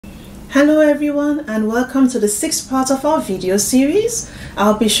Hello everyone, and welcome to the sixth part of our video series.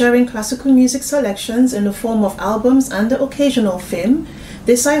 I'll be sharing classical music selections in the form of albums and the occasional film.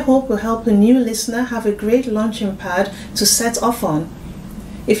 This I hope will help a new listener have a great launching pad to set off on.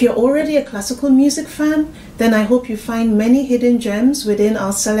 If you're already a classical music fan, then I hope you find many hidden gems within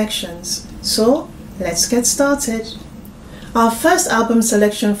our selections. So let's get started. Our first album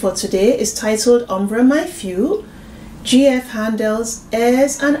selection for today is titled Umbra My Few, G.F. Handel's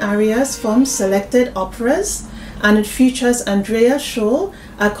Airs and Arias from Selected Operas, and it features Andreas Scholl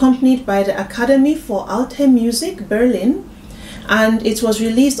accompanied by the Academy for Alte Musik Berlin, and it was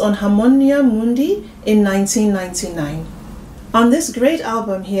released on Harmonia Mundi in 1999. On this great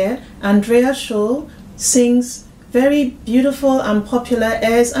album here, Andreas Scholl sings very beautiful and popular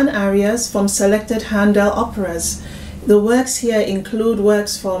airs and arias from selected Handel operas. The works here include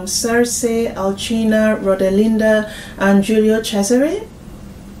works from Circe, Alcina, Rodelinda, and Giulio Cesare.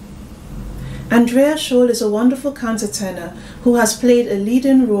 Andreas Scholl is a wonderful countertenor who has played a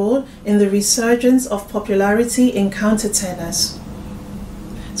leading role in the resurgence of popularity in countertenors.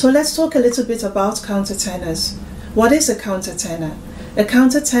 So let's talk a little bit about countertenors. What is a countertenor? A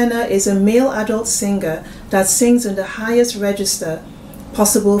countertenor is a male adult singer that sings in the highest register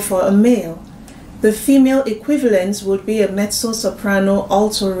possible for a male. The female equivalent would be a mezzo-soprano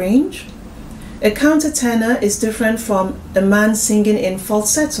alto range. A countertenor is different from a man singing in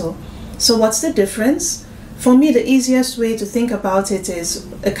falsetto. So what's the difference? For me, the easiest way to think about it is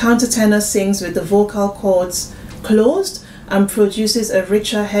a countertenor sings with the vocal cords closed and produces a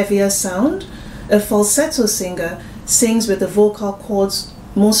richer, heavier sound. A falsetto singer sings with the vocal cords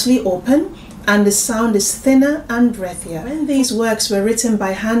mostly open and the sound is thinner and breathier. When these works were written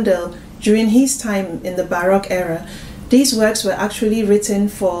by Handel during his time in the Baroque era, these works were actually written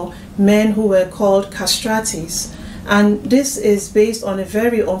for men who were called castratis. And this is based on a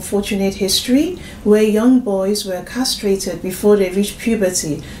very unfortunate history where young boys were castrated before they reached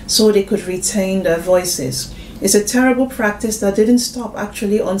puberty so they could retain their voices. It's a terrible practice that didn't stop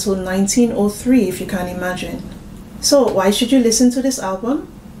actually until 1903, if you can imagine. So why should you listen to this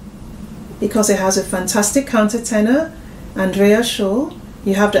album? Because it has a fantastic countertenor, Andreas Scholl.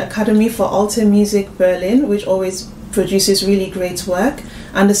 You have the Academy for Alte Musik Berlin, which always produces really great work,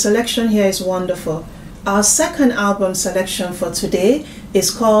 and the selection here is wonderful. Our second album selection for today is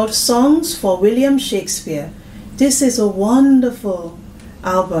called Songs for William Shakespeare. This is a wonderful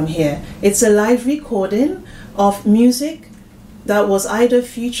album here. It's a live recording of music that was either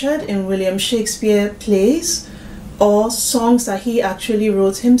featured in William Shakespeare plays or songs that he actually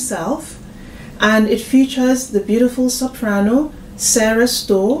wrote himself, and it features the beautiful soprano Sara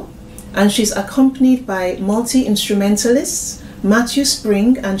Stowe, and she's accompanied by multi-instrumentalists Matthew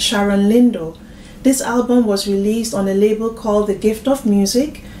Spring and Sharon Lindo. This album was released on a label called The Gift of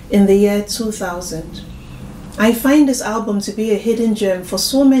Music in the year 2000. I find this album to be a hidden gem for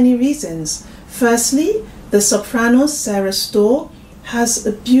so many reasons. Firstly, the soprano Sara Stowe has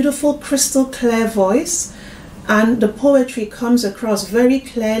a beautiful crystal clear voice, and the poetry comes across very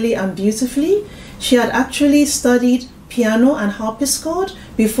clearly and beautifully. She had actually studied piano and harpsichord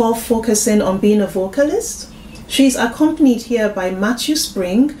before focusing on being a vocalist. She's accompanied here by Matthew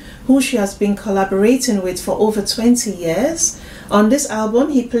Spring, who she has been collaborating with for over 20 years. On this album,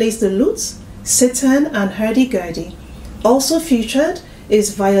 he plays the lute, sitar, and hurdy-gurdy. Also featured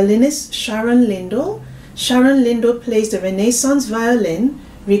is violinist Sharon Lindo. Sharon Lindo plays the Renaissance violin,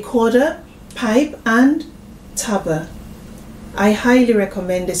 recorder, pipe, and tabor. I highly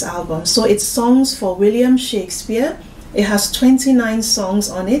recommend this album. So it's Songs for William Shakespeare. It has 29 songs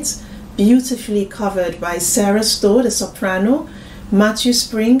on it, beautifully covered by Sara Stowe, the soprano, Matthew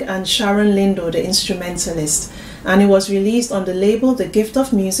Spring, and Sharon Lindo, the instrumentalist. And it was released on the label The Gift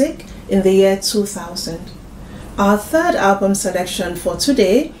of Music in the year 2000. Our third album selection for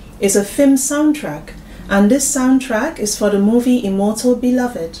today is a film soundtrack, and this soundtrack is for the movie Immortal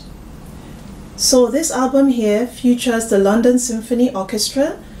Beloved. So this album here features the London Symphony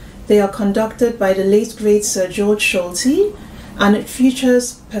Orchestra. They are conducted by the late great Sir Georg Solti, and it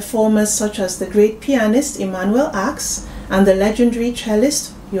features performers such as the great pianist Emanuel Ax and the legendary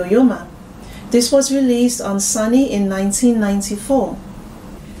cellist Yo-Yo Ma. This was released on Sony in 1994.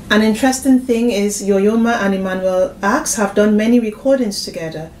 An interesting thing is Yo-Yo Ma and Emanuel Ax have done many recordings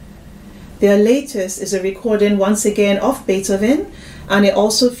together. Their latest is a recording once again of Beethoven, and it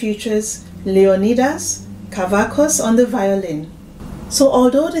also features Leonidas Kavakos on the violin. So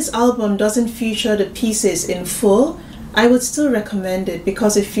although this album doesn't feature the pieces in full, I would still recommend it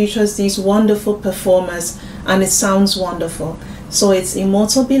because it features these wonderful performers and it sounds wonderful. So it's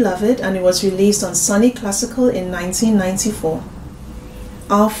Immortal Beloved, and it was released on Sony Classical in 1994.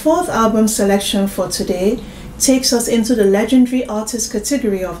 Our fourth album selection for today takes us into the legendary artist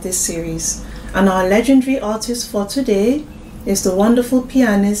category of this series, and our legendary artist for today is the wonderful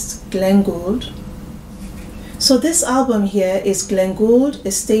pianist Glenn Gould. So this album here is Glenn Gould,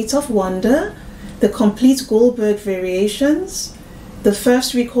 A State of Wonder, the complete Goldberg variations. The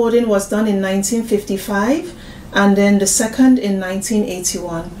first recording was done in 1955 and then the second in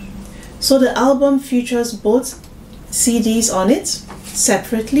 1981. So the album features both CDs on it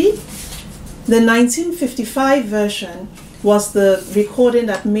separately. The 1955 version was the recording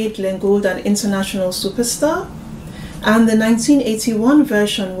that made Glenn Gould an international superstar, and the 1981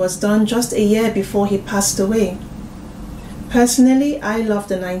 version was done just a year before he passed away. Personally, I love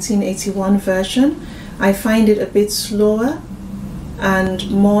the 1981 version. I find it a bit slower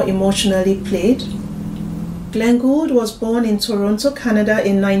and more emotionally played. Glenn Gould was born in Toronto, Canada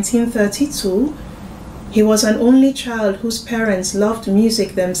in 1932. He was an only child whose parents loved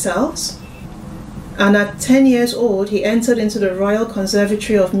music themselves, and at 10 years old he entered into the Royal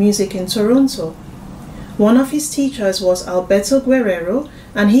Conservatory of Music in Toronto. One of his teachers was Alberto Guerrero,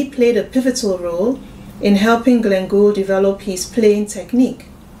 and he played a pivotal role in helping Glenn Gould develop his playing technique.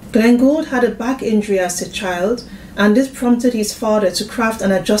 Glenn Gould had a back injury as a child, and this prompted his father to craft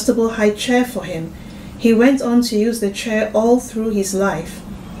an adjustable high chair for him. He went on to use the chair all through his life.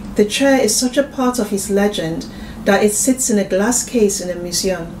 The chair is such a part of his legend that it sits in a glass case in a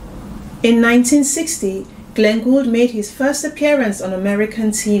museum. In 1960, Glenn Gould made his first appearance on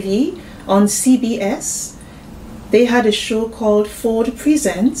American TV on CBS. They had a show called Ford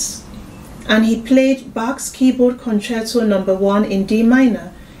Presents, and he played Bach's Keyboard Concerto No. 1 in D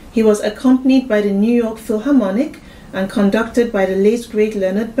minor. He was accompanied by the New York Philharmonic and conducted by the late great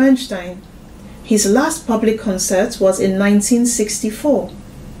Leonard Bernstein. His last public concert was in 1964.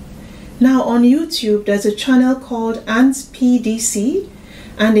 Now on YouTube there's a channel called Ants PDC,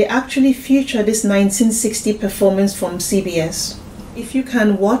 and they actually feature this 1960 performance from CBS. If you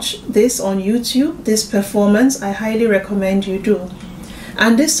can watch this on YouTube, this performance, I highly recommend you do.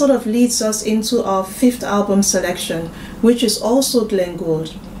 And this sort of leads us into our fifth album selection, which is also Glenn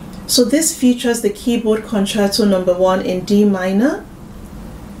Gould. So this features the Keyboard Concerto No. 1 in D minor.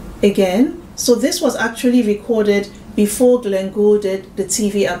 Again, so this was actually recorded before Glenn Gould did the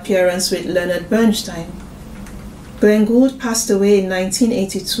TV appearance with Leonard Bernstein. Glenn Gould passed away in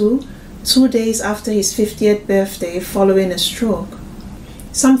 1982, 2 days after his 50th birthday following a stroke.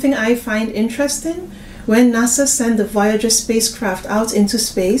 Something I find interesting, when NASA sent the Voyager spacecraft out into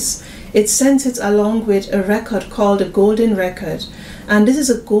space, it sent it along with a record called the Golden Record. And this is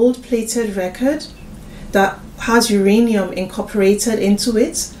a gold-plated record that has uranium incorporated into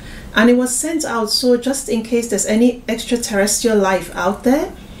it. And it was sent out so just in case there's any extraterrestrial life out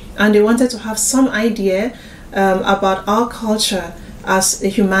there, and they wanted to have some idea about our culture as a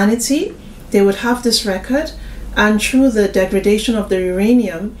humanity, they would have this record, and through the degradation of the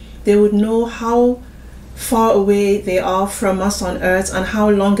uranium, they would know how far away they are from us on Earth and how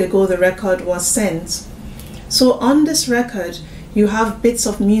long ago the record was sent. So on this record, you have bits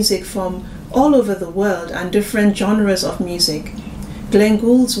of music from all over the world and different genres of music. Glenn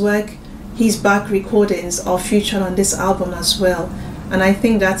Gould's work, his Bach recordings are featured on this album as well. And I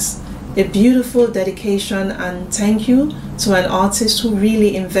think that's a beautiful dedication and thank you to an artist who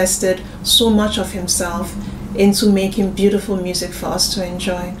really invested so much of himself into making beautiful music for us to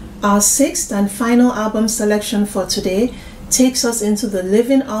enjoy. Our sixth and final album selection for today takes us into the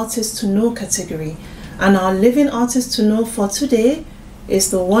Living Artist to Know category. And our Living Artist to Know for today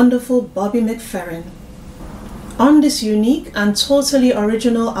is the wonderful Bobby McFerrin. On this unique and totally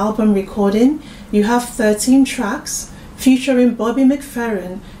original album recording, you have 13 tracks featuring Bobby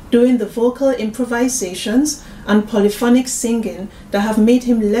McFerrin doing the vocal improvisations and polyphonic singing that have made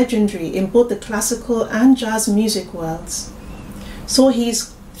him legendary in both the classical and jazz music worlds. So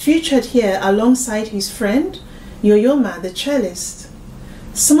he's featured here alongside his friend, Yo-Yo Ma, the cellist.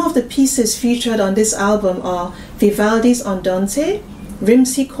 Some of the pieces featured on this album are Vivaldi's Andante,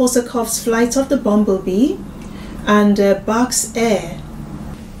 Rimsky-Korsakov's Flight of the Bumblebee, and Bach's Air.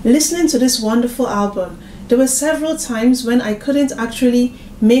 Listening to this wonderful album, there were several times when I couldn't actually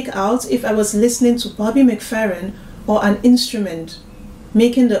make out if I was listening to Bobby McFerrin or an instrument,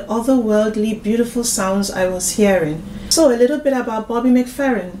 making the otherworldly beautiful sounds I was hearing. So a little bit about Bobby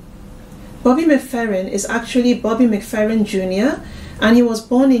McFerrin. Bobby McFerrin is actually Bobby McFerrin Jr., and he was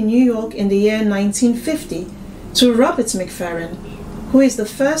born in New York in the year 1950 to Robert McFerrin, who is the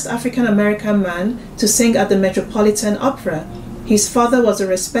first African-American man to sing at the Metropolitan Opera. His father was a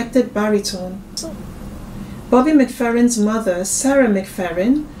respected baritone. Bobby McFerrin's mother, Sara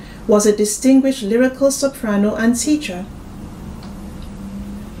McFerrin, was a distinguished lyrical soprano and teacher.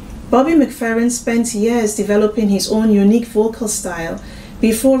 Bobby McFerrin spent years developing his own unique vocal style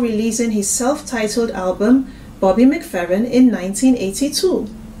before releasing his self-titled album, Bobby McFerrin, in 1982.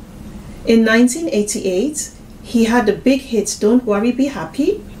 In 1988, he had the big hit Don't Worry, Be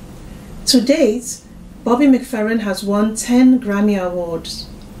Happy. To date, Bobby McFerrin has won 10 Grammy Awards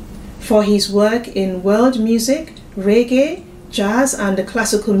for his work in world music, reggae, jazz, and the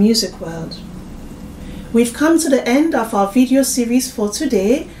classical music world. We've come to the end of our video series for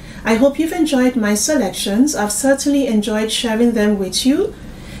today. I hope you've enjoyed my selections. I've certainly enjoyed sharing them with you.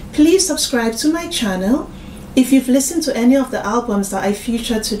 Please subscribe to my channel. If you've listened to any of the albums that I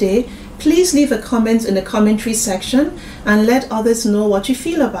featured today, please leave a comment in the commentary section and let others know what you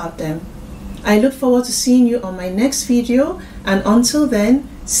feel about them. I look forward to seeing you on my next video, and until then,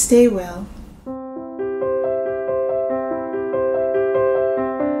 stay well.